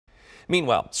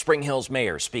Meanwhile, Spring Hill's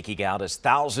mayor speaking out as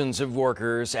thousands of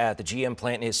workers at the GM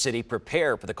plant in his city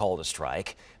prepare for the call to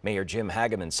strike. Mayor Jim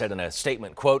Hageman said in a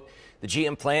statement, quote, "The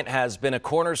GM plant has been a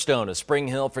cornerstone of Spring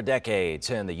Hill for decades,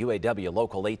 and the UAW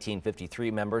Local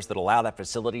 1853 members that allow that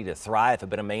facility to thrive have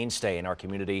been a mainstay in our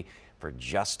community for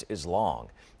just as long."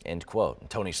 End quote. And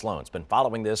Tony Sloan's been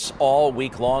following this all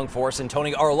week long for us. And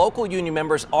Tony, our local union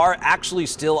members are actually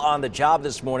still on the job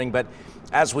this morning, but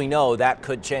as we know, that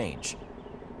could change.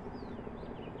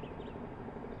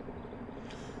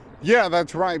 Yeah,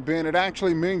 that's right, Ben. It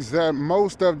actually means that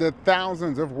most of the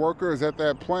thousands of workers at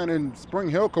that plant in Spring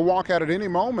Hill could walk out at any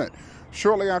moment.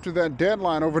 Shortly after that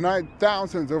deadline, overnight,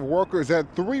 thousands of workers at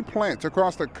 3 plants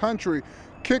across the country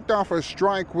kicked off a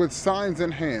strike with signs in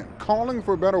hand, calling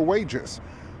for better wages.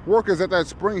 Workers at that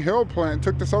Spring Hill plant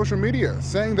took to social media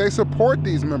saying they support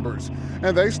these members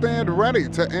and they stand ready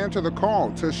to answer the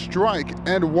call to strike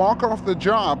and walk off the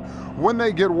job when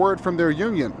they get word from their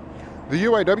union. The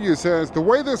UAW says the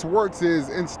way this works is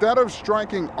instead of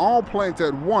striking all plants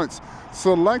at once,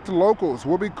 select locals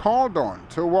will be called on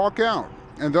to walk out,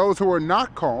 and those who are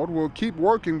not called will keep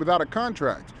working without a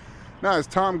contract. Now, as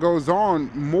time goes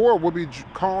on, more will be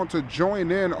called to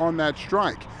join in on that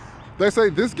strike. They say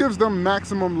this gives them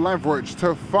maximum leverage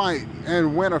to fight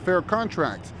and win a fair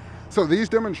contract. So these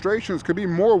demonstrations could be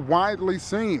more widely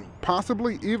seen,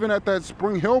 possibly even at that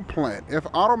Spring Hill plant if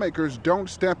automakers don't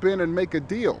step in and make a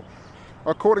deal.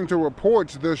 According to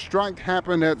reports, the strike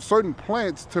happened at certain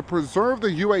plants to preserve the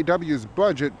UAW's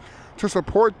budget to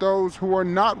support those who are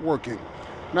not working.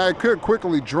 Now, it could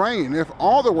quickly drain if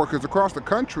all the workers across the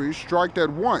country striked at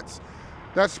once.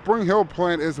 That Spring Hill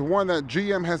plant is one that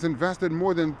GM has invested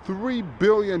more than $3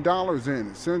 billion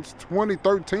in since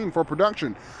 2013 for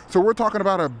production. So we're talking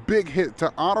about a big hit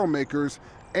to automakers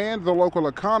and the local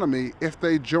economy if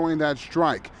they join that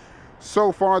strike.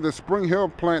 So far, the Spring Hill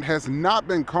plant has not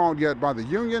been called yet by the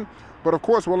union, but of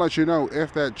course we'll let you know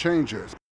if that changes.